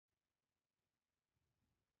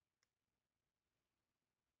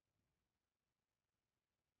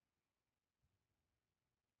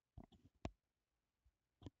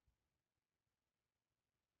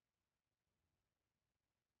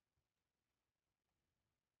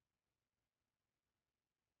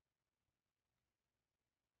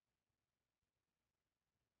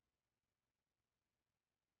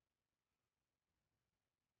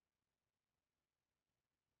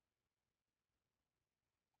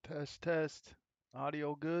Test, test.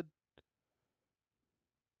 Audio good?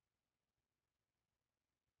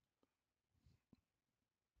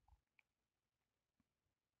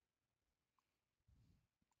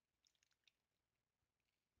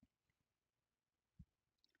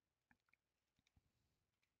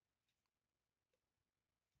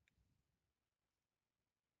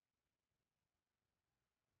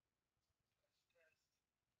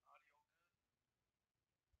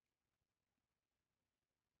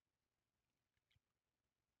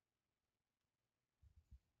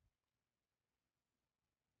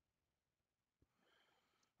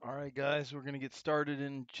 All right, guys, we're going to get started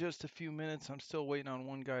in just a few minutes. I'm still waiting on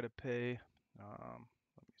one guy to pay.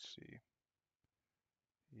 Let me see.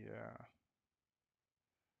 Yeah.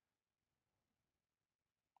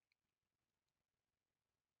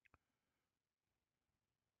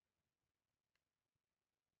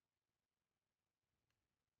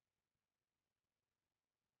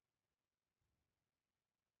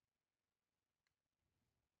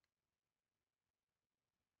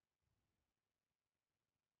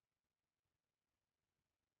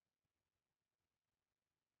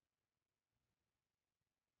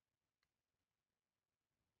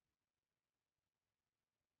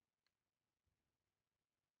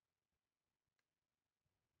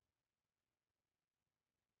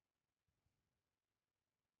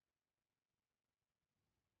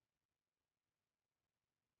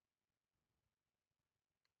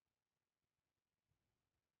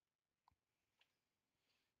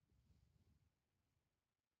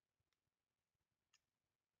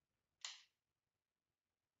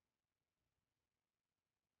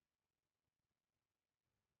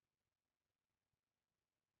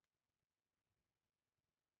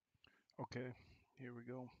 Okay, here we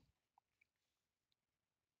go.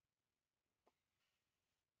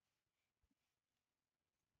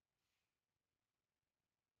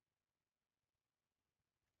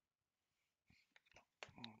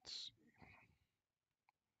 Let's see.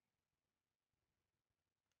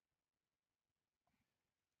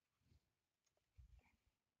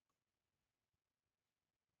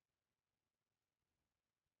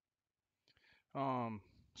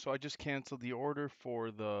 So I just canceled the order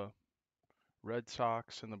for the Red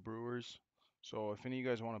Sox and the Brewers. So if any of you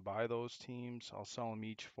guys want to buy those teams, I'll sell them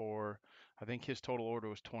each for, I think his total order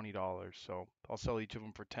was $20. So I'll sell each of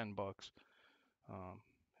them for 10 bucks. Um,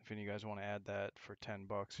 if any of you guys want to add that for 10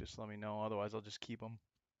 bucks, just let me know. Otherwise, I'll just keep them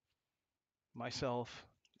myself,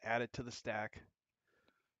 add it to the stack.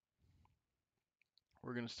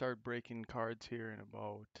 We're going to start breaking cards here in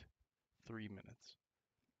about 3 minutes.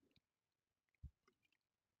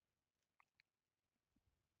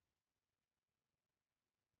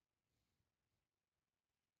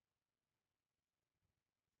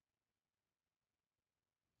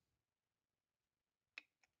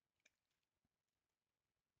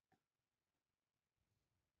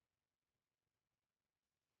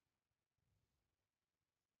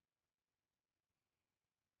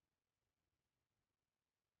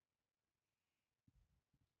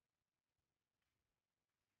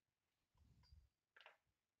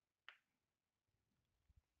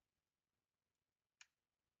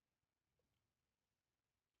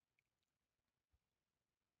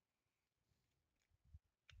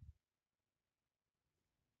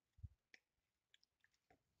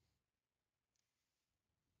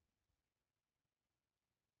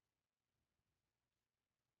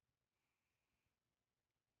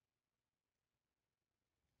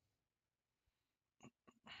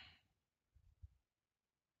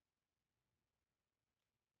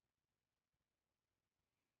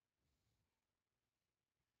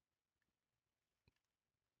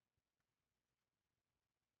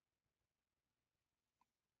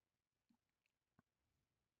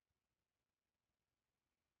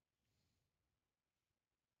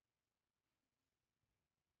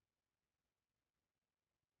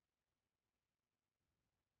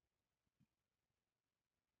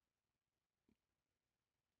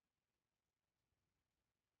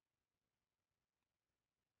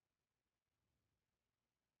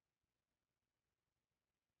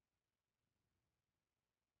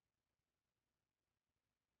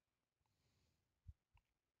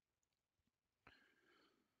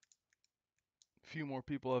 A few more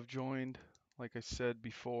people have joined. Like I said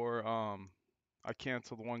before, I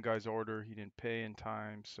canceled one guy's order. He didn't pay in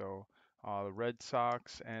time. So the Red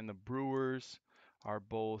Sox and the Brewers are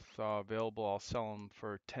both available. I'll sell them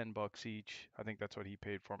for 10 bucks each. I think that's what he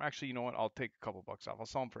paid for them. Actually, you know what? I'll take a couple bucks off. I'll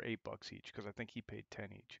sell them for 8 bucks each because I think he paid 10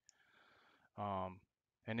 each. Um,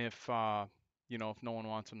 and if if no one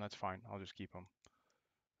wants them, that's fine. I'll just keep them.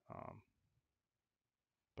 Um,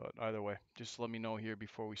 But either way, just let me know here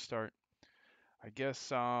before we start. I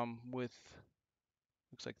guess with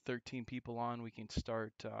looks like 13 people on, we can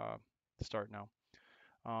start now.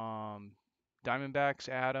 Um, Diamondbacks,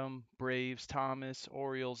 Adam. Braves, Thomas.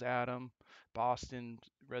 Orioles, Adam. Boston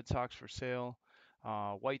Red Sox for sale.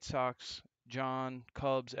 White Sox, John.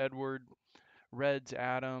 Cubs, Edward. Reds,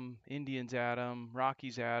 Adam. Indians, Adam.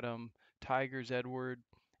 Rockies, Adam. Tigers, Edward.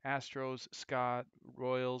 Astros, Scott.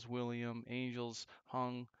 Royals, William. Angels,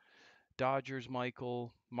 Hung. Dodgers,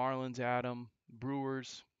 Michael. Marlins, Adam.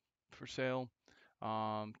 Brewers for sale.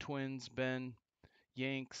 Twins, Ben.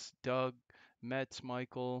 Yanks, Doug. Mets,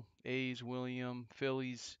 Michael. A's, William.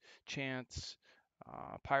 Phillies, Chance.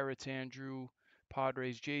 Pirates, Andrew.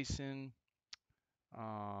 Padres, Jason.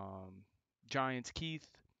 Um, Giants, Keith.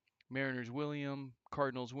 Mariners, William.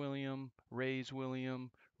 Cardinals, William. Rays,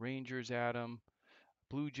 William. Rangers, Adam.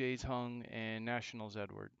 Blue Jays, Hung. And Nationals,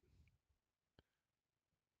 Edward.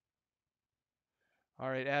 All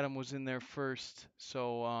right, Adam was in there first.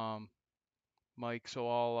 So, Mike, so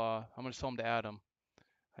I'm gonna sell him to Adam.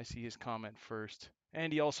 I see his comment first.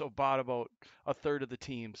 And he also bought about a third of the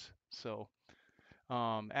teams. So,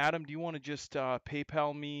 Adam, do you want to just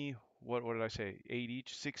PayPal me? What did I say? 8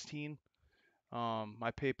 each, 16.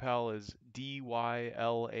 My PayPal is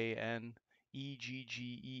DYLANEGGEN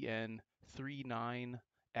 39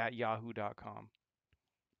 at yahoo.com.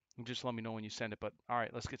 And just let me know when you send it. But all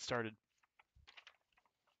right, let's get started.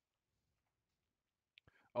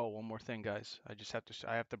 Oh, one more thing, guys.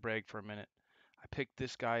 I have to brag for a minute. I picked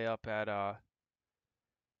this guy up at a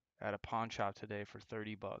pawn shop today for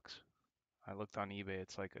 30 bucks. I looked on eBay.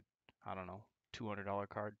 It's like I don't know, $200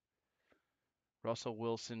 card. Russell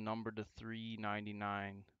Wilson, number to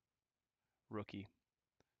 399, rookie.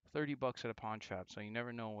 30 bucks at a pawn shop. So you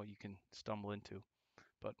never know what you can stumble into.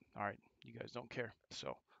 But all right, you guys don't care.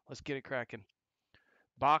 So let's get it cracking.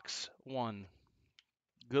 Box 1.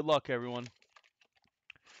 Good luck, everyone.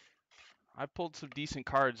 I've pulled some decent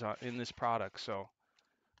cards in this product, so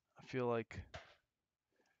I feel like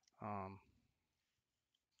um,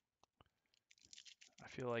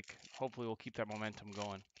 hopefully we'll keep that momentum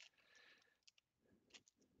going.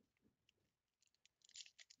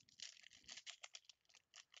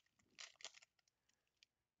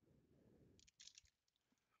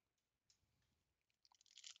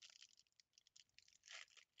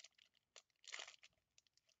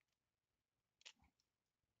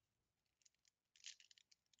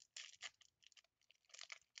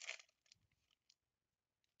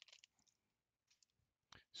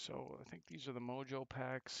 So I think these are the Mojo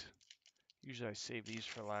packs. Usually I save these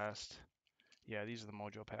for last. Yeah, these are the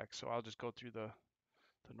Mojo packs. So I'll just go through the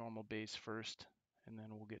normal base first, and then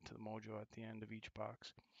we'll get to the Mojo at the end of each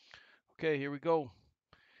box. Okay, here we go.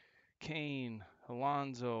 Kane,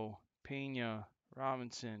 Alonso, Pena,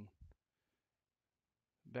 Robinson,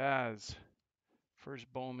 Baz,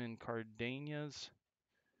 first Bowman Cardenas,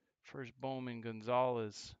 first Bowman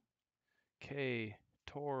Gonzalez, K,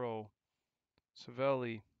 Toro,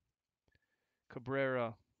 Savelli,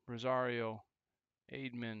 Cabrera, Rosario,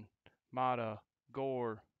 Aidman, Mata,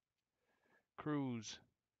 Gore, Cruz,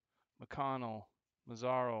 McConnell,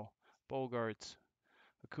 Mazzaro, Bogarts,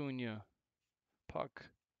 Acuna, Puck,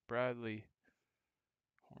 Bradley,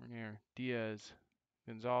 Hornier, Diaz,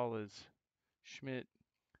 Gonzalez, Schmidt,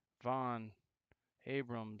 Vaughn,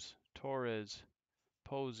 Abrams, Torres,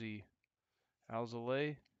 Posey,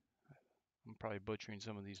 Alzolay. I'm probably butchering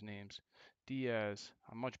some of these names. Diaz.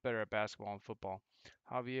 I'm much better at basketball and football.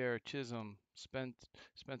 Javier, Chisholm,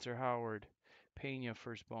 Spencer Howard, Pena,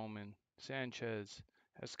 first Bowman, Sanchez,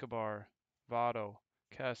 Escobar, Votto,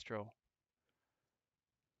 Castro.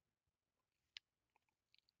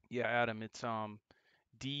 Yeah, Adam, it's DYLANEGGEN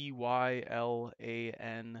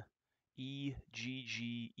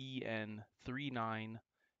 39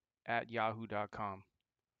 at yahoo.com.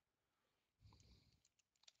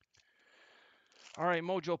 All right,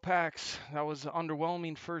 Mojo packs. That was an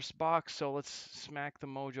underwhelming first box, so let's smack the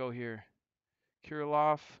Mojo here.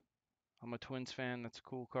 Kirilloff. I'm a Twins fan. That's a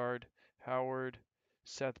cool card. Howard.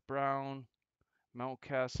 Seth Brown.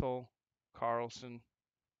 Mountcastle. Carlson.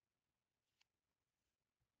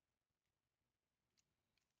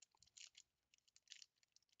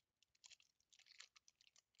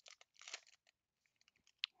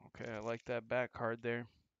 Okay, I like that back card there.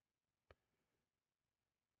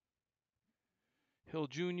 Hill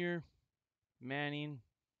Jr., Manning,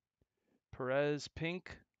 Perez,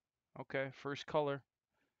 pink. Okay, first color.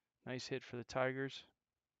 Nice hit for the Tigers.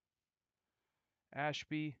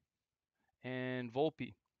 Ashby and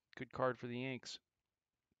Volpe. Good card for the Yanks.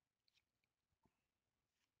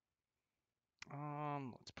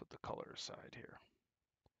 Let's put the color aside here.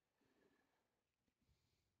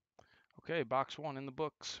 Okay, box 1 in the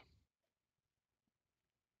books.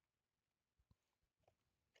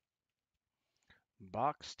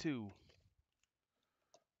 Box 2.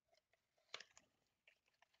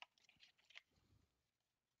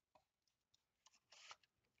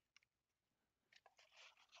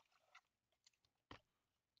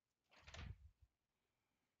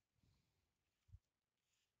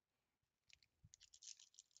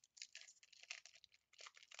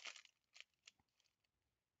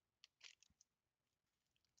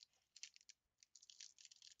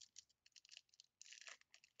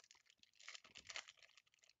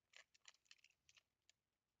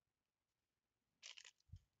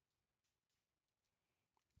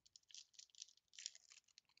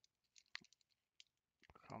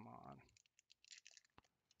 Come on.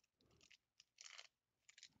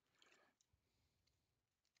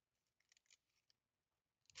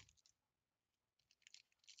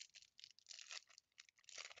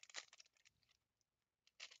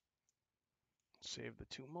 Save the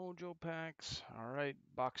 2 Mojo packs. All right,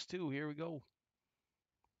 box 2, here we go.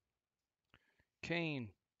 Kane,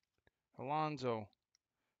 Alonso,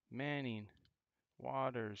 Manning,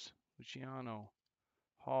 Waters, Luciano,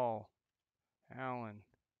 Hall, Allen,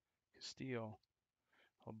 Castillo,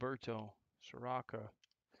 Alberto, Soraka,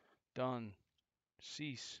 Dunn,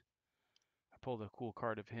 Cease. I pulled a cool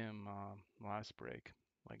card of him last break,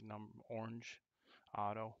 like orange,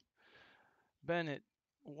 auto. Bennett,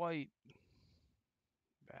 White,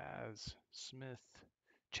 Baz, Smith,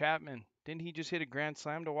 Chapman. Didn't he just hit a grand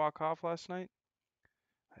slam to walk off last night?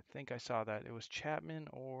 I think I saw that. It was Chapman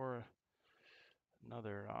or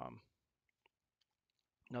another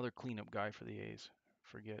another cleanup guy for the A's.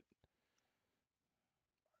 Forget.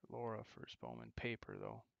 Laura first Bowman. Paper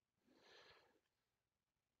though.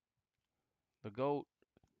 The GOAT.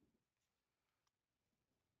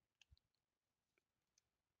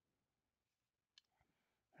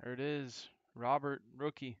 There it is. Robert,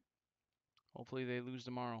 rookie. Hopefully they lose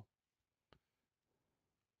tomorrow.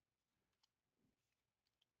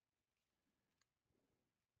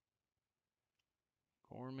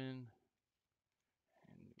 Gorman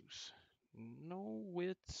and Moose. No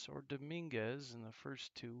Witz or Dominguez in the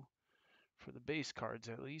first 2 for the base cards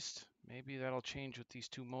at least. Maybe that'll change with these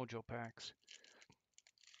 2 Mojo packs.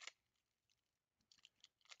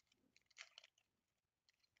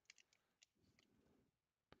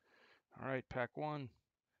 All right, pack 1.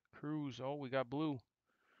 Cruz. Oh, we got blue.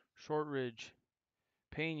 Shortridge.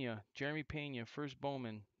 Pena. Jeremy Pena. First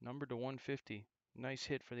Bowman. Numbered to 150. Nice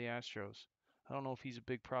hit for the Astros. I don't know if he's a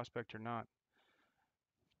big prospect or not,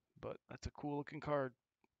 but that's a cool looking card.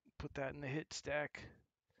 Put that in the hit stack.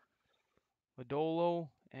 Lodolo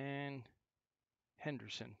and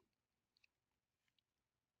Henderson.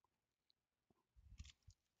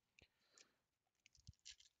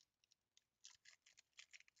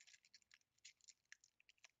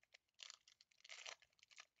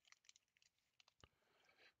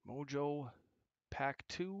 Mojo pack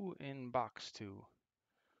 2 in box 2.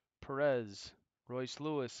 Perez, Royce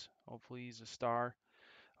Lewis. Hopefully he's a star.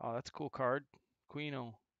 Oh, that's a cool card.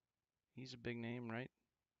 Quino. He's a big name, right?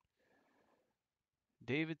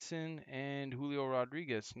 Davidson and Julio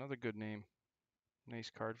Rodriguez. Another good name. Nice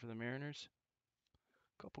card for the Mariners.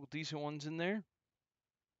 Couple decent ones in there.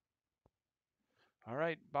 All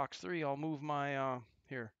right, box 3. I'll move my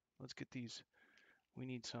here. Let's get these. We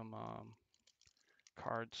need some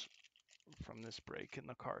cards from this break in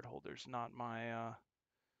the card holders, not my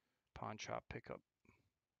pawn shop pickup.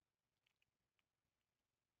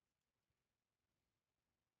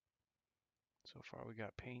 So far we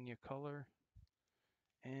got Pena color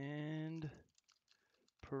and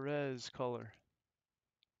Perez color.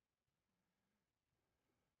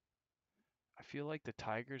 I feel like the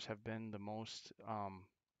Tigers have been the most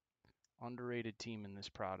underrated team in this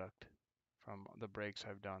product from the breaks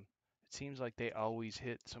I've done. It seems like they always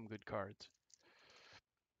hit some good cards.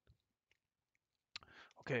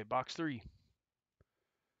 Okay, box 3.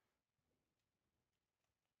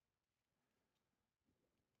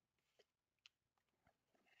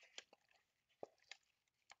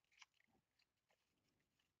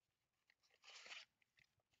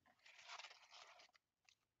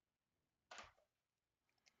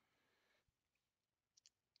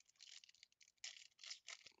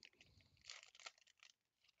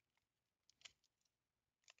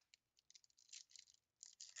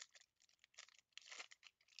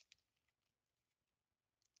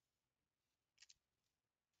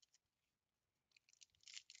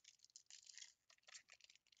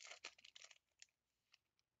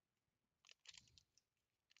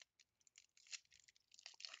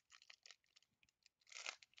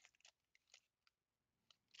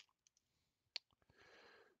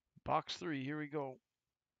 Box 3, here we go.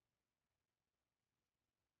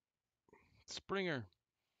 Springer,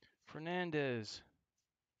 Fernandez,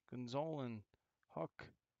 Gonzalez, Huck,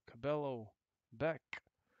 Cabello, Beck,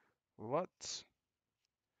 Lutz,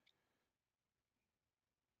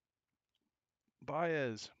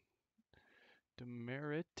 Baez,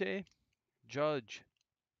 Demerite, Judge,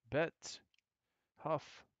 Betts,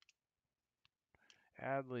 Huff,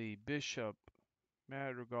 Adley, Bishop,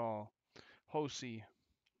 Madrigal, Hosey,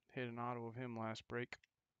 hit an auto of him last break,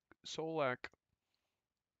 Solak,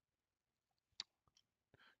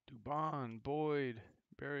 Dubon, Boyd,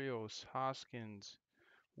 Berrios, Hoskins,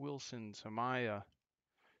 Wilson, Samaya,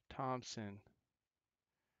 Thompson,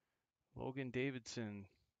 Logan Davidson,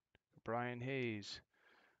 Brian Hayes,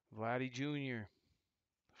 Vladdy Jr.,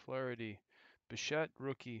 Flaherty, Bichette,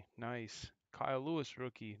 rookie, nice. Kyle Lewis,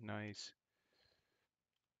 rookie, nice.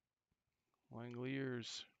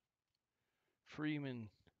 Langeliers, Freeman,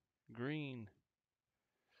 Green.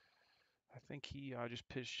 I think he just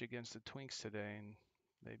pitched against the Twinks today and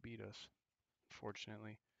they beat us,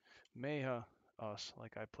 unfortunately. Meja, us,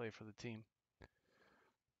 like I play for the team.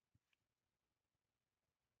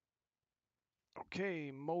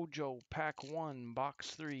 Okay, Mojo, pack 1,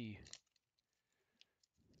 box 3.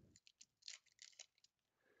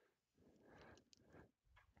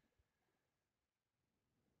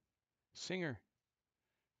 Singer,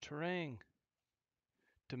 Terang,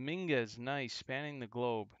 Dominguez, nice, spanning the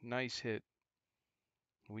globe, nice hit.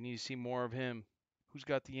 We need to see more of him. Who's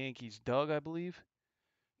got the Yankees? Doug, I believe.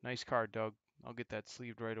 Nice card, Doug. I'll get that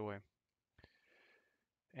sleeved right away.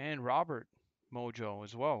 And Robert Mojo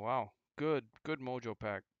as well. Wow. Good Mojo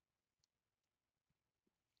pack.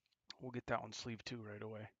 We'll get that one sleeved too right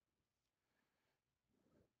away.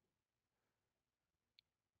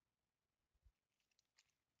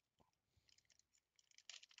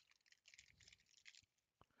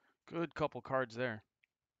 Good couple cards there.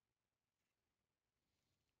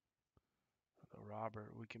 The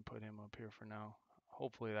Robert, we can put him up here for now.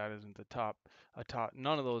 Hopefully that isn't the top.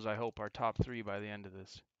 None of those I hope are top 3 by the end of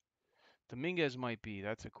this. Dominguez might be.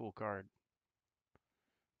 That's a cool card.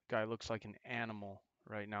 Guy looks like an animal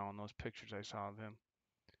right now in those pictures I saw of him.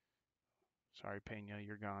 Sorry, Pena,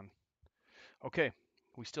 you're gone. Okay,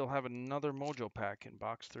 we still have another Mojo pack in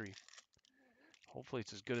box 3. Hopefully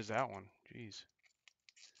it's as good as that one. Jeez.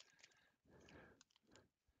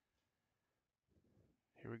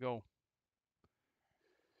 Here we go.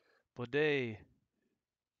 Blade,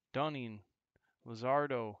 Dunning,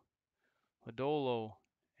 Luzardo, Lodolo,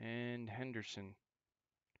 and Henderson.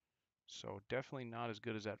 So definitely not as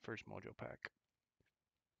good as that first Mojo pack.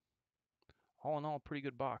 All in all, pretty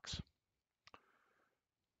good box.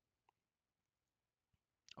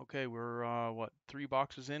 Okay, we're what, 3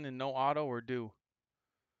 boxes in and no auto or due?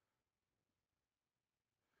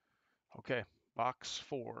 Okay, box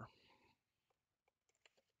 4.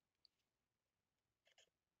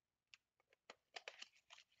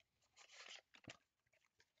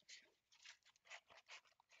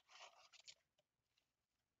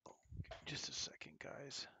 Just a second,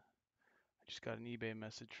 guys. I just got an eBay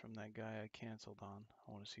message from that guy I canceled on.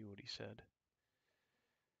 I want to see what he said.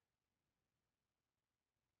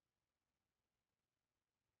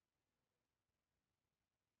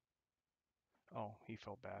 Oh, he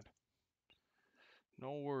felt bad.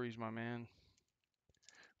 No worries, my man.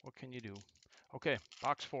 What can you do? Okay,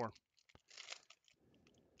 box 4.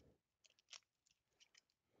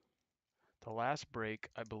 The last break,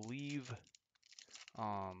 I believe,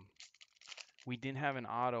 we didn't have an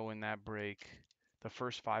auto in that break. The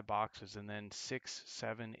first 5 boxes, and then 6,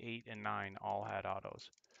 7, 8, and 9 all had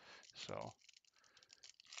autos. So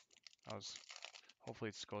hopefully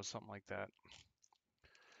it goes something like that.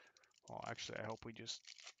 Well, actually, I hope we just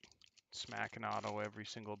smack an auto every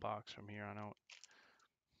single box from here on out.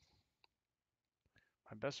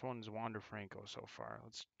 My best one is Wander Franco so far.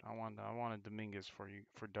 I wanted Dominguez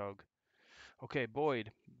for Doug. Okay,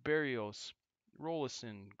 Boyd, Berrios,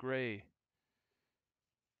 Rollison, Gray,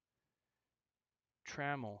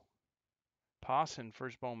 Trammell, Posson,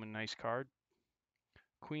 first Bowman, nice card.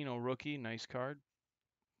 Quino, rookie, nice card.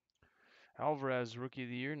 Alvarez, rookie of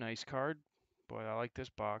the year, nice card. Boy, I like this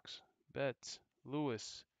box. Betts,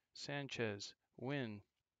 Lewis, Sanchez, Wynn,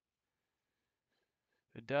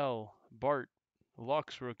 Adele, Bart,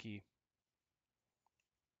 Lux, rookie.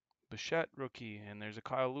 Bichette, rookie, and there's a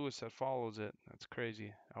Kyle Lewis that follows it. That's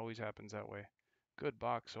crazy. Always happens that way. Good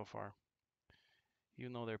box so far.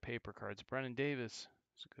 Even though they're paper cards. Brennan Davis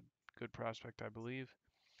is a good prospect, I believe.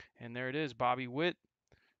 And there it is, Bobby Witt,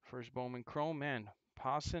 first Bowman Chrome. Man,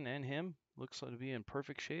 Posson and him looks like to be in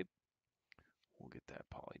perfect shape. We'll get that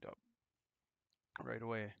polyed up right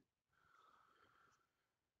away.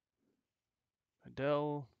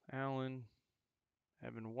 Adele, Allen,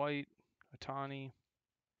 Evan White, Atani,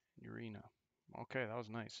 Urena. Okay, that was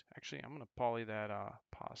nice. Actually, I'm gonna poly that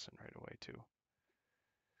Posson right away too.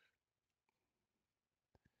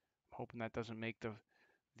 I'm hoping that doesn't make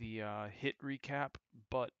the hit recap,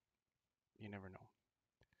 but you never know.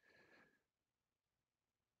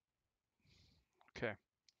 Okay,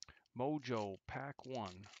 Mojo Pack 1.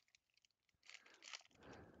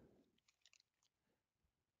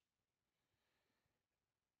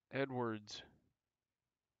 Edwards,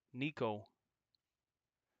 Nico,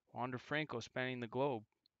 Wander Franco spanning the globe.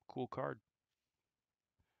 Cool card.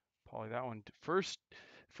 Probably that one. First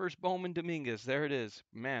Bowman Dominguez. There it is.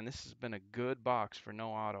 Man, this has been a good box for no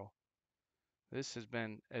auto. This has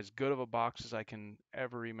been as good of a box as I can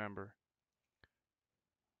ever remember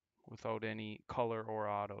without any color or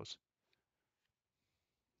autos.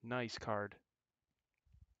 Nice card.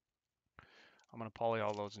 I'm going to poly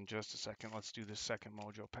all those in just a second. Let's do this second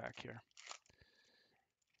Mojo pack here.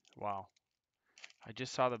 Wow. I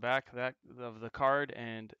just saw the back of the card,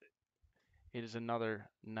 and it is another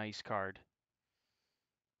nice card.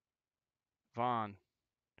 Vaughn,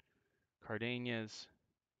 Cardenas,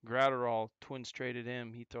 Gratterall, twins traded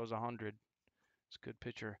him. He throws 100. It's a good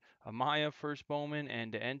pitcher. Amaya, first Bowman,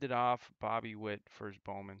 and to end it off, Bobby Witt, first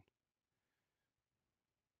Bowman.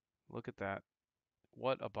 Look at that.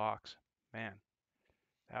 What a box. Man,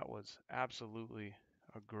 that was absolutely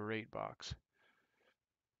a great box.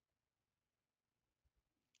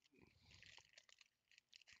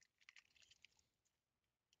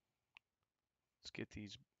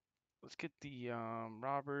 Let's get the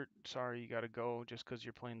Robert. Sorry, you got to go just because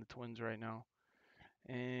you're playing the Twins right now.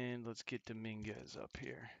 And let's get Dominguez up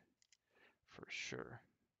here for sure.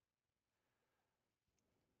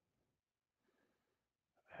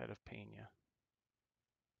 Ahead of Pena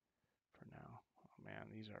for now. Oh man,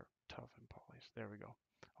 these are tough and polys. There we go.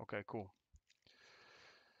 Okay, cool.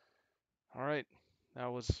 All right,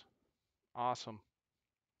 that was awesome.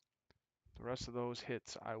 The rest of those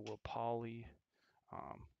hits I will poly,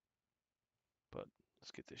 but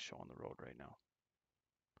let's get this show on the road right now.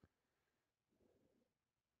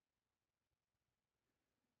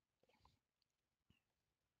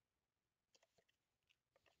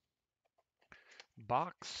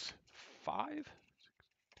 Box 5?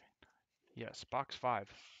 Yes, box 5.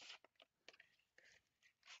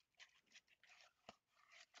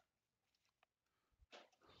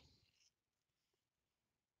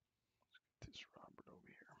 This Robert over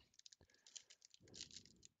here.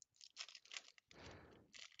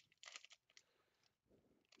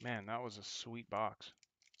 Man, that was a sweet box.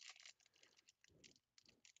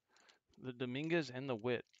 The Dominguez and the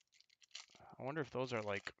Witt. I wonder if those are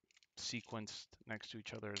like sequenced next to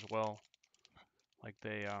each other as well. Like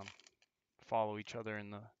they follow each other in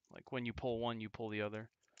the, like when you pull one, you pull the other.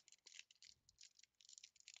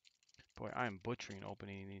 Boy, I am butchering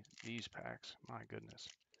opening these packs. My goodness.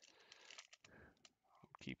 I'm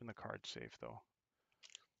keeping the cards safe though.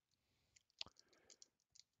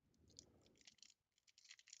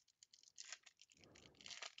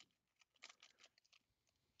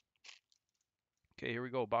 Okay, here we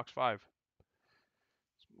go. Box 5.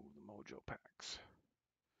 Let's move the Mojo packs.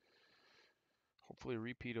 Hopefully a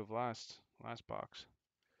repeat of last box.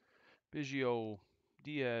 Biggio,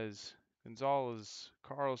 Diaz, Gonzalez,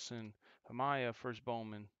 Carlson, Amaya, first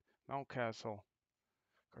Bowman, Mountcastle,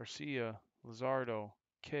 Garcia, Luzardo,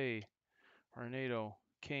 Kay, Arnado,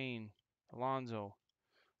 Kane, Alonso,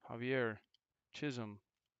 Javier, Chisholm,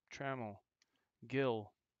 Trammell,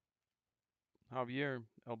 Gill, Javier,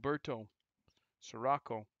 Alberto,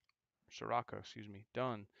 Sirocco,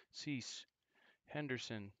 Dunn, Cease,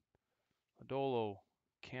 Henderson, Adolo,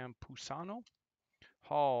 Campusano,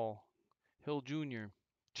 Hall, Hill Jr.,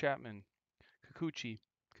 Chapman, Kikuchi,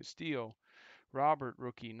 Castillo, Robert,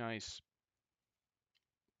 rookie, nice,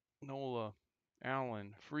 Nola,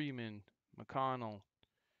 Allen, Freeman, McConnell,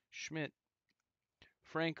 Schmidt,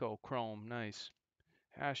 Franco, Chrome, nice,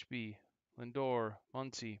 Ashby, Lindor,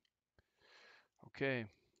 Muncy. Okay,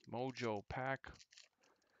 Mojo pack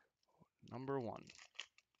number 1.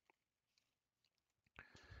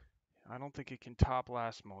 I don't think it can top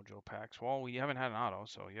last Mojo packs. Well, we haven't had an auto,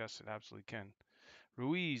 so yes, it absolutely can.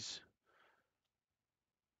 Ruiz,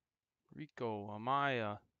 Rico,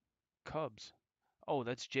 Amaya, Cubs. Oh,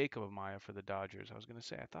 that's Jacob Amaya for the Dodgers. I was going to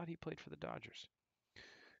say, I thought he played for the Dodgers.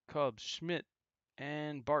 Cubs, Schmidt,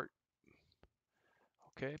 and Bart.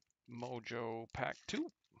 Okay, Mojo pack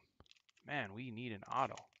 2. Man, we need an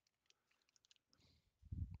auto.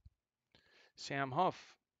 Sam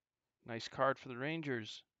Huff. Nice card for the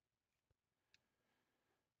Rangers.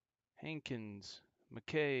 Hankins,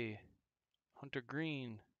 McKay, Hunter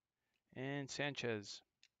Green, and Sanchez.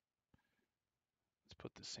 Let's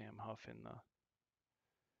put the Sam Huff in the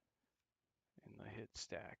hit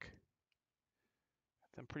stack.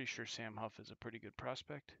 I'm pretty sure Sam Huff is a pretty good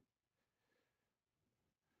prospect.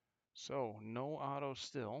 So no auto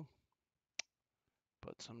still,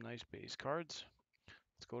 but some nice base cards.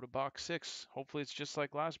 Let's go to box 6. Hopefully it's just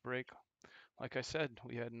like last break. Like I said,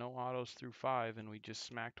 we had no autos through 5, and we just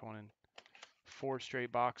smacked one in 4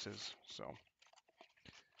 straight boxes. So I'm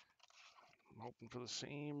hoping for the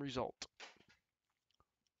same result.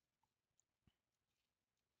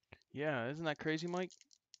 Yeah, isn't that crazy, Mike?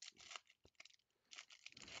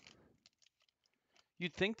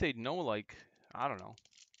 You'd think they'd know, like, I don't know,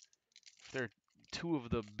 if they're two of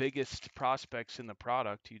the biggest prospects in the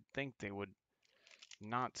product, you'd think they would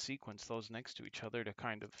not sequence those next to each other to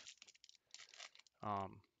kind of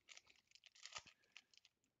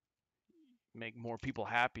make more people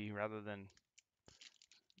happy rather than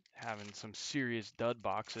having some serious dud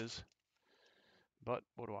boxes. But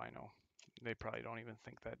what do I know? They probably don't even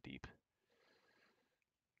think that deep.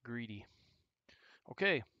 Greedy.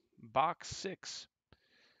 Okay, box 6.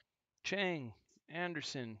 Chang,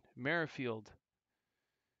 Anderson, Merrifield,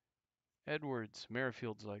 Edwards.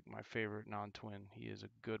 Merrifield's like my favorite non-twin. He is a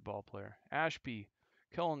good ball player. Ashby,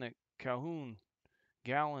 Kelenic, Calhoun,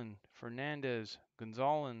 Gallen, Fernandez,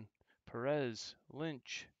 Gonzalez, Perez,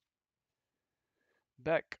 Lynch,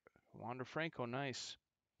 Beck, Wander Franco, nice.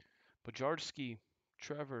 Bojarski,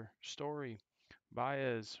 Trevor, Story,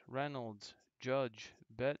 Baez, Reynolds, Judge,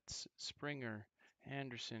 Betts, Springer,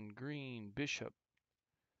 Anderson, Green, Bishop,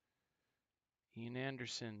 Ian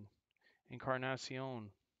Anderson, Encarnacion.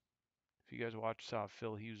 If you guys saw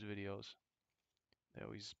Phil Hughes videos, they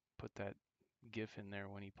always put that GIF in there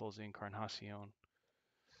when he pulls the Encarnacion.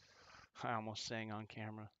 I almost sang on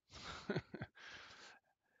camera.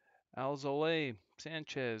 Alzolay,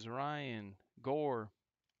 Sanchez, Ryan, Gore,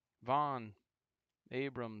 Vaughn,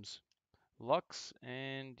 Abrams, Lux,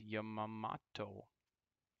 and Yamamoto. You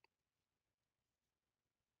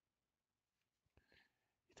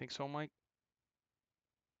think so, Mike?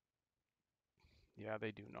 Yeah,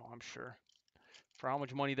 they do know, I'm sure. For how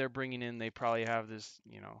much money they're bringing in, they probably have this,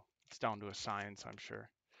 it's down to a science, I'm sure.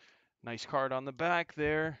 Nice card on the back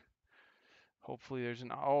there. Hopefully there's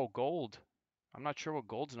gold. I'm not sure what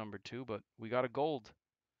gold's number 2, but we got a gold.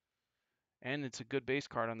 And it's a good base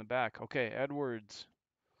card on the back. Okay, Edwards,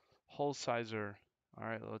 Hulsizer. All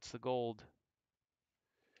right, that's the gold.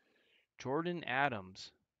 Jordan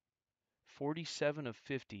Adams, 47 of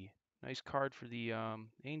 50. Nice card for the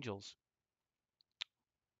Angels.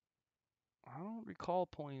 I don't recall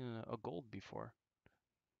pulling a gold before.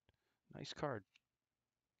 Nice card.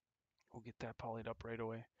 We'll get that polyed up right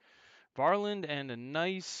away. Varland and a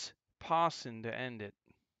nice Posson to end it.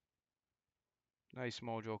 Nice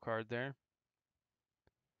mojo card there.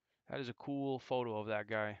 That is a cool photo of that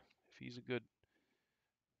guy. If he's a good,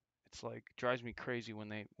 it's like drives me crazy when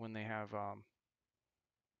they have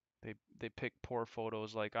they pick poor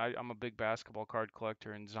photos. Like I'm a big basketball card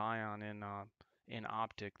collector, and Zion in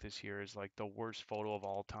Optic this year is like the worst photo of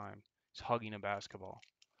all time. He's hugging a basketball.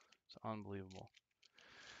 It's unbelievable.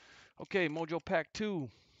 Okay, Mojo Pack 2.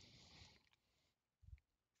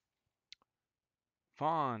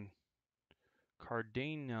 Vaughn,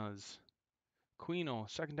 Cardenas, Quino.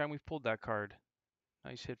 Second time we've pulled that card.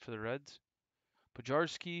 Nice hit for the Reds.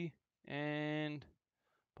 Bojarski and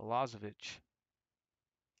Balazovic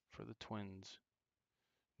for the Twins.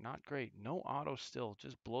 Not great. No auto still.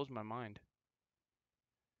 Just blows my mind.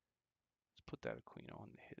 Let's put that Aquino in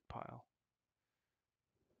the hit pile.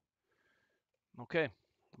 Okay.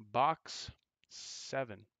 Box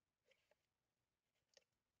 7.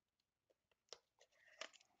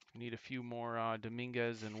 Need a few more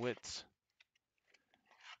Dominguez and Witts.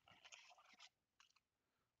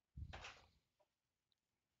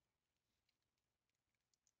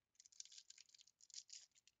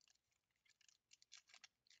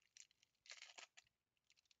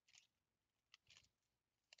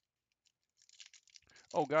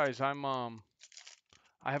 Oh, guys, I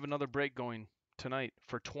have another break going tonight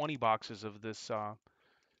for 20 boxes of this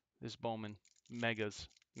Bowman Megas,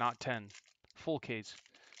 not 10, full case.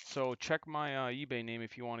 So check my eBay name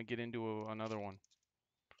if you want to get into another one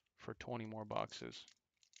for 20 more boxes.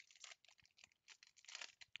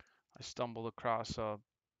 I stumbled across a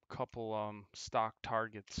couple stock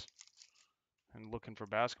targets and looking for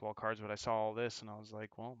basketball cards, but I saw all this and I was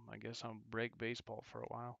like, well, I guess I'll break baseball for a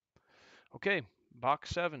while. Okay, box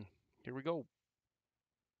 7. Here we go.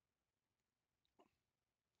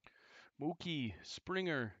 Mookie,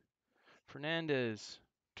 Springer, Fernandez,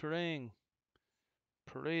 Terang,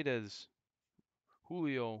 Paredes,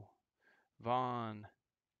 Julio, Vaughn,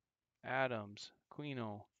 Adams,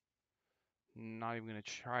 Quino. Not even going to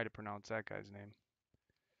try to pronounce that guy's name.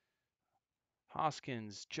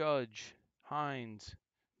 Hoskins, Judge, Hines,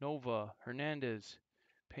 Nova, Hernandez,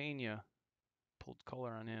 Pena. Pulled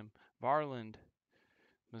color on him. Varland,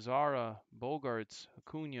 Mazzara, Bogarts,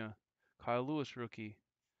 Acuna, Kyle Lewis rookie.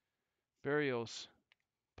 Berrios,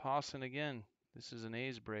 Pawson again. This is an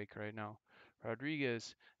A's break right now.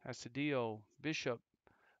 Rodriguez, Astudillo, Bishop,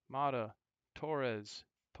 Mata, Torres,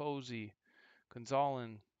 Posey,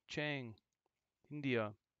 Gonzalez, Chang,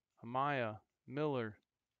 India, Amaya, Miller,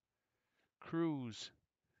 Cruz,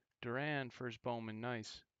 Duran, first Bowman,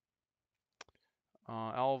 nice.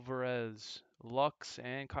 Alvarez, Lux,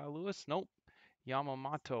 and Kyle Lewis. Nope.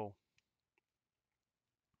 Yamamoto.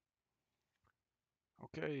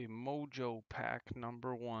 Okay, Mojo pack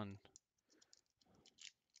number 1.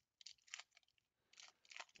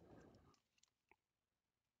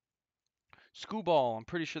 Scooball, I'm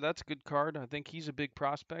pretty sure that's a good card. I think he's a big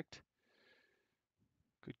prospect.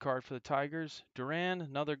 Good card for the Tigers. Duran,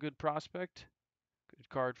 another good prospect. Good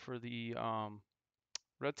card for the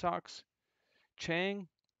Red Sox. Chang,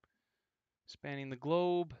 spanning the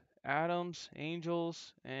globe. Adams,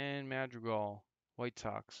 Angels, and Madrigal, White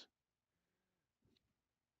Sox.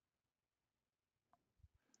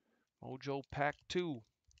 Mojo pack 2.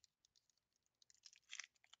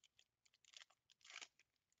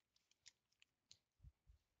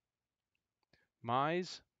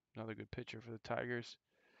 Mize, another good pitcher for the Tigers.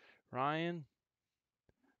 Ryan,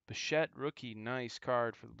 Bichette, rookie, nice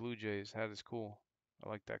card for the Blue Jays. That is cool. I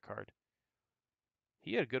like that card.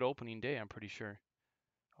 He had a good opening day, I'm pretty sure.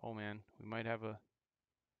 Oh man, we might have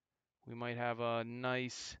a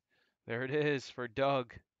nice. There it is for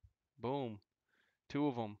Doug. Boom. 2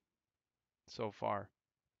 of them so far.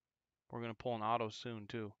 We're gonna pull an auto soon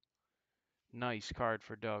too. Nice card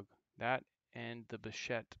for Doug. That and the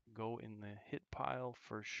Bichette go in the hit pile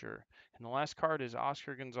for sure. And the last card is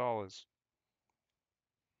Oscar Gonzalez.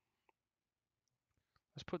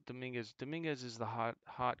 Let's put Dominguez. Dominguez is the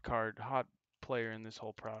hot card, hot player in this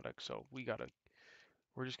whole product. So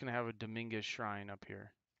we're just gonna have a Dominguez shrine up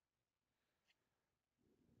here.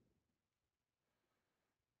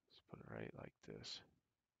 Let's put it right like this.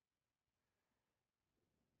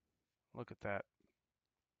 Look at that.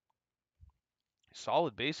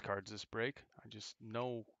 Solid base cards this break. I just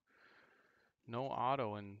no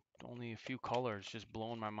auto and only a few colors, just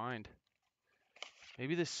blowing my mind.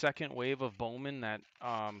 Maybe the second wave of Bowman that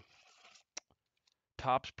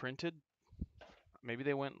Topps printed. Maybe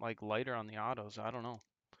they went like lighter on the autos. I don't know,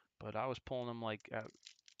 but I was pulling them like at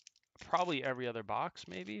probably every other box,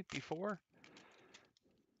 maybe before.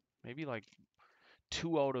 Maybe like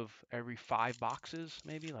 2 out of every 5 boxes,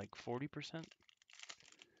 maybe like 40%.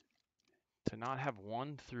 To not have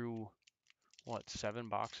one through what, 7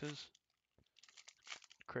 boxes?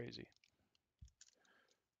 Crazy.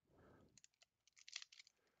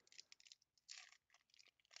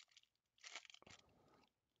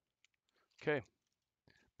 Okay,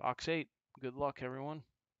 box 8. Good luck, everyone.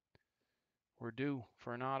 We're due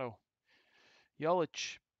for an auto.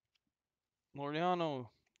 Yelich, Laureano,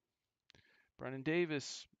 Brennan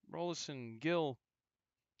Davis, Rollison, Gill,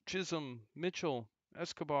 Chisholm, Mitchell,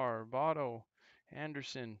 Escobar, Votto,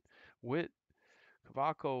 Anderson, Witt,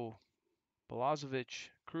 Cavaco, Balazovic,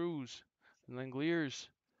 Cruz, Langeliers,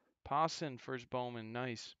 Pawson, first Bowman,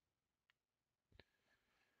 nice.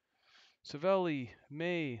 Savelli,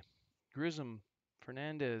 May, Grissom,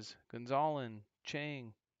 Fernandez, Gonzalez,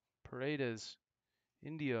 Chang, Paredes,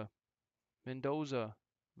 India, Mendoza,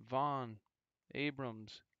 Vaughn,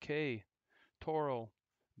 Abrams, Kay, Toro,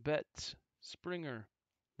 Betts, Springer,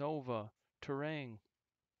 Nova, Terang,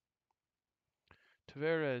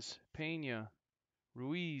 Taveras, Pena,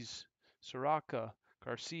 Ruiz, Soroka,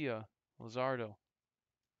 Garcia, Lazardo.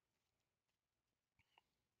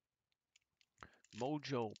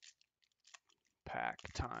 Mojo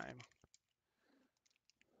pack time.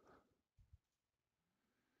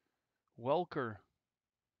 Welker,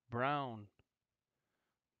 Brown,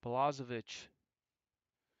 Balazovic,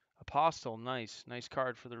 Apostle, nice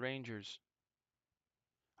card for the Rangers.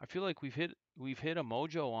 I feel like we've hit a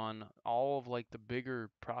mojo on all of like the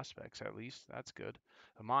bigger prospects at least. That's good.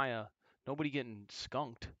 Amaya, nobody getting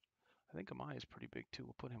skunked. I think Amaya's pretty big too.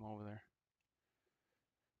 We'll put him over there.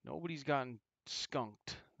 Nobody's gotten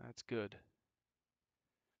skunked. That's good.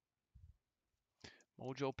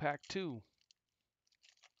 Mojo pack 2.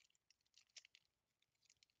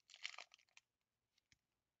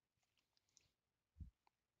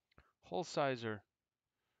 Holsizer,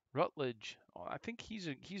 Rutledge. Oh, I think he's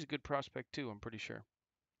a good prospect too. I'm pretty sure.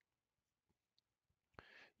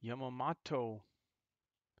 Yamamoto,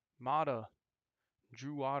 Mata,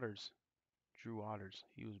 Drew Waters. Drew Waters.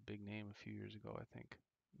 He was a big name a few years ago, I think.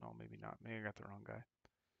 No, maybe not. Maybe I got the wrong guy.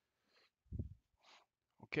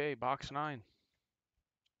 Okay, box 9.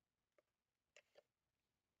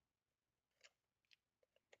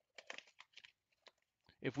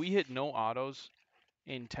 If we hit no autos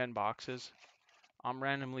in 10 boxes, I'm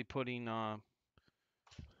randomly putting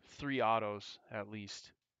 3 autos at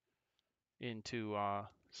least into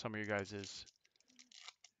some of your guys'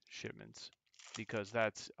 shipments because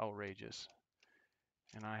that's outrageous.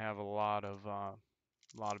 And I have a lot of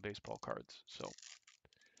baseball cards, so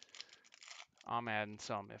I'm adding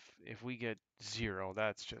some. If we get 0,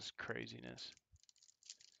 that's just craziness.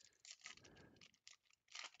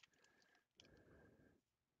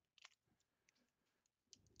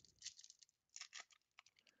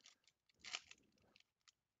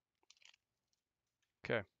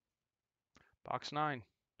 Okay, box 9.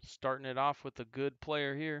 Starting it off with a good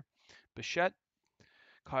player here. Bichette,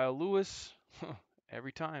 Kyle Lewis,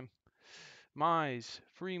 every time. Mize,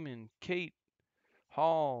 Freeman, Kate,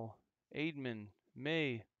 Hall, Aidman,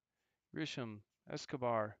 May, Grisham,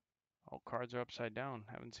 Escobar. Oh, cards are upside down.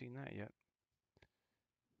 Haven't seen that yet.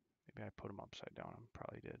 Maybe I put them upside down. I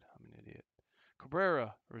probably did. I'm an idiot.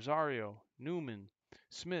 Cabrera, Rosario, Newman,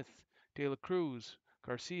 Smith, De La Cruz,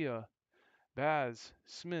 Garcia, Baz,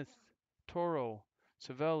 Smith, Toro,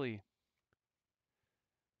 Savelli,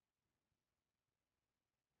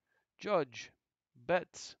 Judge,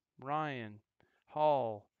 Betts, Ryan,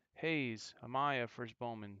 Hall, Hayes, Amaya, first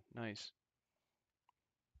Bowman. Nice.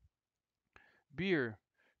 Beer,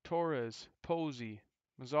 Torres, Posey,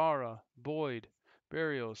 Mazzara, Boyd,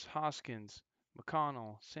 Barrios, Hoskins,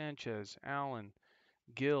 McConnell, Sanchez, Allen,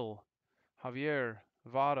 Gill, Javier,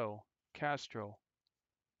 Votto, Castro.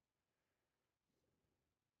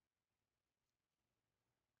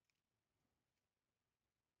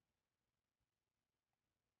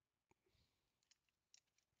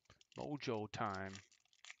 Mojo time.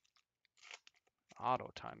 Auto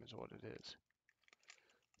time is what it is.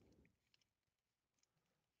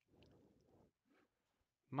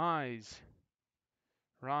 Mize,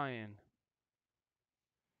 Ryan,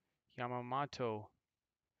 Yamamoto,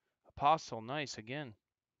 Apostle, nice again.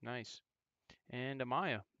 Nice. And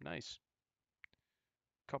Amaya, nice.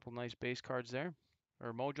 Couple nice base cards there.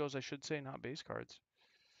 Or mojos, I should say, not base cards.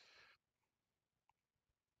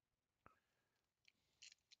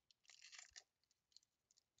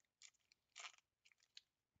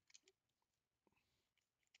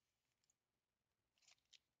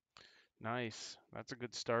 Nice. That's a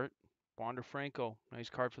good start. Wander Franco,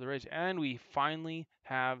 nice card for the Rays. And we finally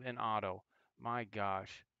have an auto. My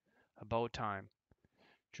gosh. About time.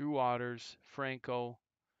 Drew Waters, Franco,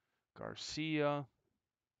 Garcia.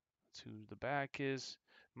 That's who the back is.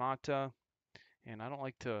 Mata. And I don't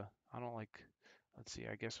like, let's see,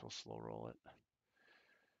 I guess we'll slow roll it.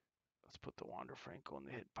 Let's put the Wander Franco in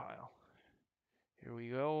the hit pile. Here we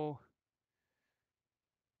go.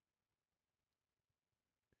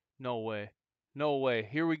 No way. No way.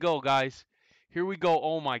 Here we go, guys. Here we go.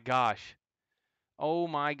 Oh my gosh. Oh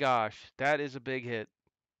my gosh. That is a big hit.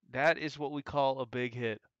 That is what we call a big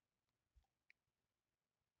hit.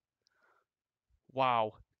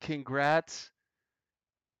 Wow. Congrats,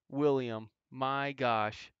 William. My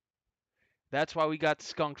gosh. That's why we got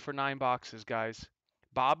skunked for 9 boxes, guys.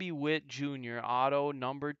 Bobby Witt Jr. auto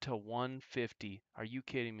numbered to 150. Are you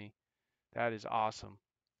kidding me? That is awesome.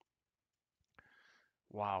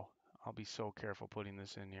 Wow. I'll be so careful putting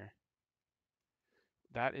this in here.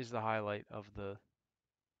 That is the highlight of the.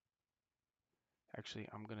 Actually,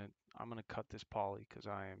 I'm gonna cut this poly because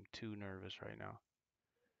I am too nervous right now.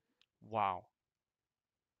 Wow.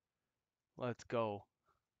 Let's go.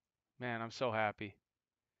 Man, I'm so happy.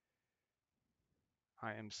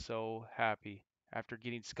 I am so happy after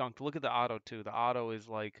getting skunked. Look at the auto too. The auto is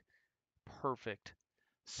like perfect.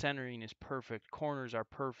 Centering is perfect. Corners are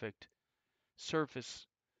perfect. Surface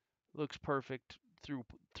looks perfect through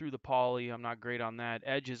the poly. I'm not great on that.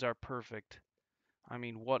 Edges are perfect. I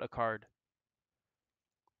mean, what a card.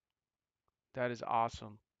 That is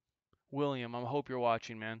awesome. William, I hope you're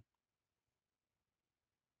watching, man.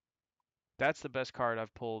 That's the best card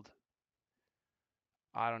I've pulled.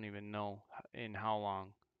 I don't even know in how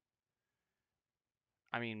long.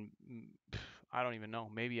 I mean, I don't even know.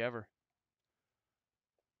 Maybe ever.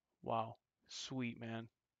 Wow. Sweet, man.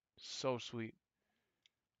 So sweet.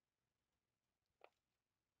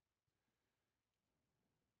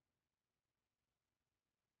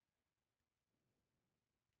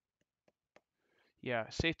 Yeah,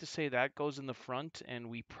 safe to say that goes in the front,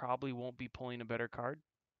 and we probably won't be pulling a better card.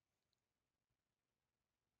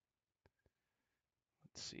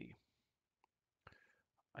 let's see.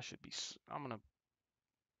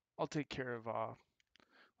 I'll take care of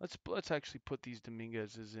let's actually put these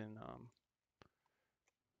Dominguez's in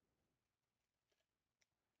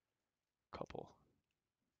couple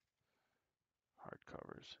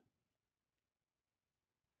hardcovers.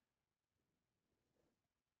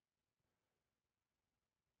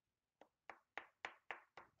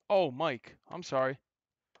 Oh, Mike, I'm sorry.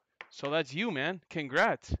 So that's you, man.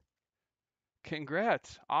 Congrats.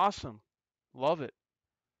 Congrats. Awesome. Love it.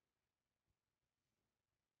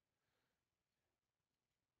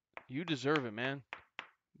 You deserve it, man.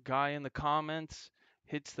 Guy in the comments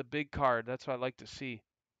hits the big card. That's what I like to see.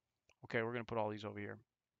 Okay, we're going to put all these over here.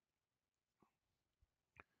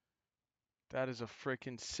 That is a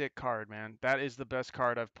freaking sick card, man. That is the best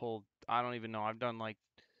card I've pulled. I don't even know. I've done like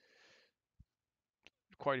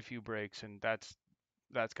quite a few breaks, and that's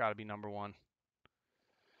got to be number one.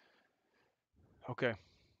 Okay,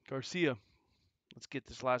 Garcia. Let's get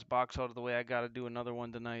this last box out of the way. I got to do another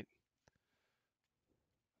one tonight.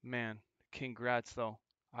 Man, congrats though.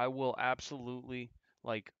 I will absolutely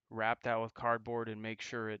like wrap that with cardboard and make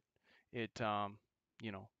sure it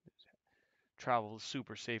you know, travels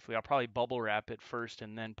super safely. I'll probably bubble wrap it first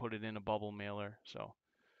and then put it in a bubble mailer, so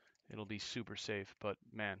it'll be super safe. But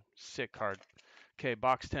man, sick card. Okay,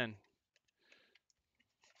 box 10.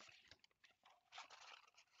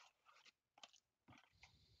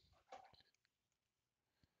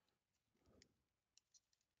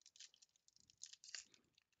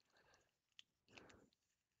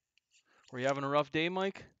 Were you having a rough day,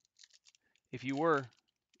 Mike? If you were,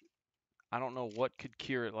 I don't know what could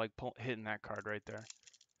cure it like hitting that card right there,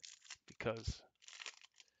 because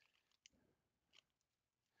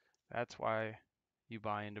that's why you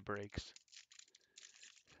buy into breaks.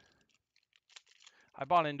 I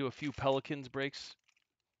bought into a few Pelicans breaks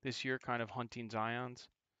this year, kind of hunting Zions,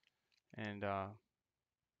 and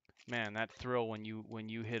man, that thrill when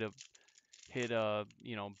you hit a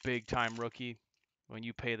big time rookie, when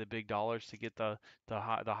you pay the big dollars to get the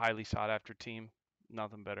highly sought after team,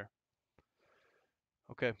 nothing better.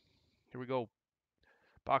 Okay, here we go.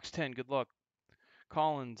 Box 10. Good luck.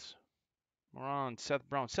 Collins, Moran, Seth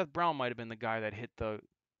Brown. Seth Brown might have been the guy that hit the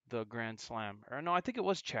grand slam. Or no, I think it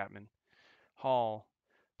was Chapman. Hall,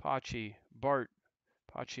 Pachi, Bart,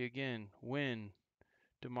 Pachi again, Wynn,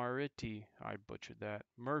 DeMariti, I butchered that.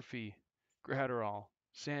 Murphy, Gratterall,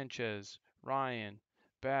 Sanchez, Ryan,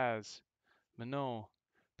 Baz, Minot,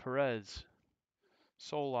 Perez,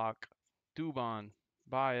 Solak, Dubon,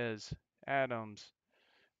 Baez, Adams,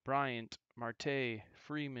 Bryant, Marte,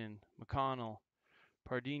 Freeman, McConnell,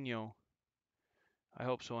 Pardinho. I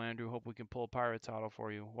hope so, Andrew. Hope we can pull a Pirates auto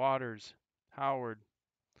for you. Waters, Howard,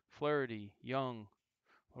 Flaherty, Young,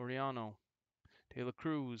 Laureano, De La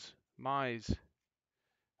Cruz, Mize.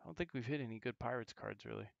 I don't think we've hit any good Pirates cards,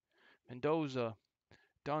 really. Mendoza,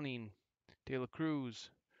 Dunning, De La Cruz,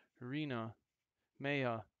 Arena,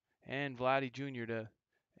 Maya, and Vladdy Jr. to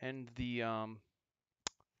end the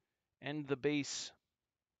base.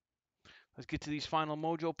 Let's get to these final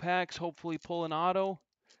Mojo packs. Hopefully pull an auto.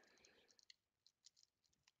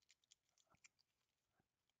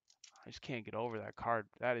 I just can't get over that card.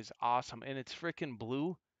 That is awesome. And it's freaking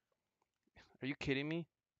blue. Are you kidding me?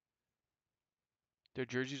 Their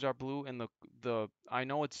jerseys are blue, and the I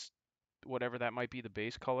know it's whatever that might be the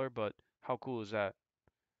base color, but how cool is that?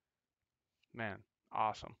 Man,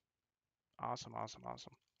 awesome. Awesome, awesome,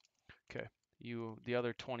 awesome. Okay. The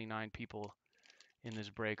other 29 people in this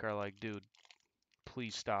break are like, dude,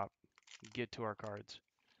 please stop. Get to our cards.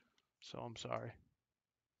 So I'm sorry.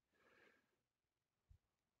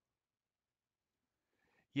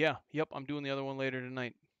 Yeah, yep, I'm doing the other one later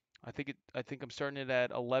tonight. I think I'm starting it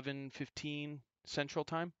at 11:15 Central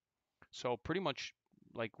Time. So pretty much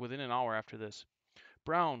like within an hour after this.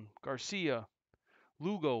 Brown, Garcia,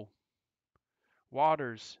 Lugo,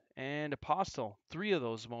 Waters, and Apostle. 3 of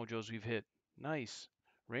those mojos we've hit. Nice.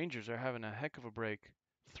 Rangers are having a heck of a break.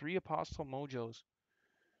 3 Apostle mojos.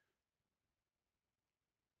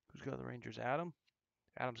 Who's got the Rangers? Adam?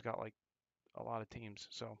 Adam's got like a lot of teams,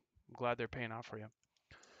 so I'm glad they're paying off for you.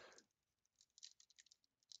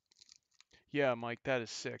 Yeah, Mike, that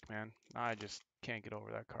is sick, man. I just can't get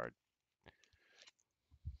over that card.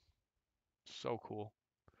 So cool.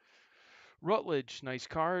 Rutledge, nice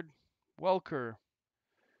card. Welker.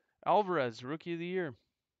 Alvarez, Rookie of the Year.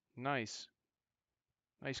 Nice.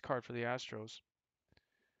 Nice card for the Astros.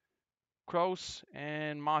 Kraus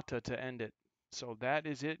and Mata to end it. So that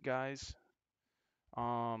is it, guys.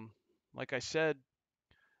 Like I said,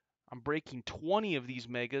 I'm breaking 20 of these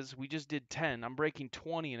megas. We just did 10. I'm breaking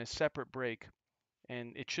 20 in a separate break.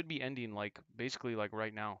 and it should be ending like basically like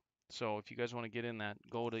right now. So if you guys want to get in that,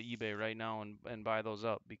 go to eBay right now and buy those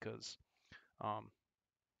up because um,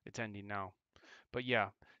 it's ending now. But yeah,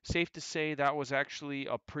 safe to say that was actually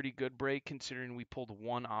a pretty good break considering we pulled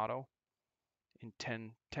one auto in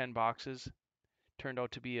 10 boxes. Turned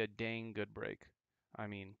out to be a dang good break. I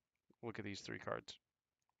mean, look at these three cards.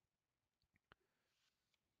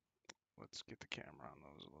 Let's get the camera on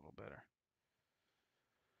those a little better.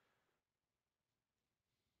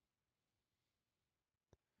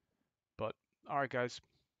 But all right, guys,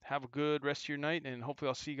 have a good rest of your night, and hopefully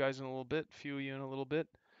I'll see you guys in a little bit. A few of you in a little bit.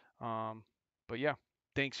 But yeah,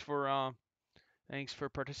 thanks for thanks for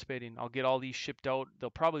participating. I'll get all these shipped out.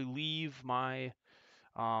 They'll probably leave my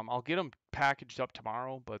I'll get them packaged up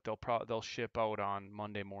tomorrow, but they'll ship out on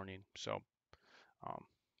Monday morning. So, um,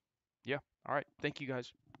 yeah. All right. Thank you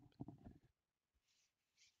guys.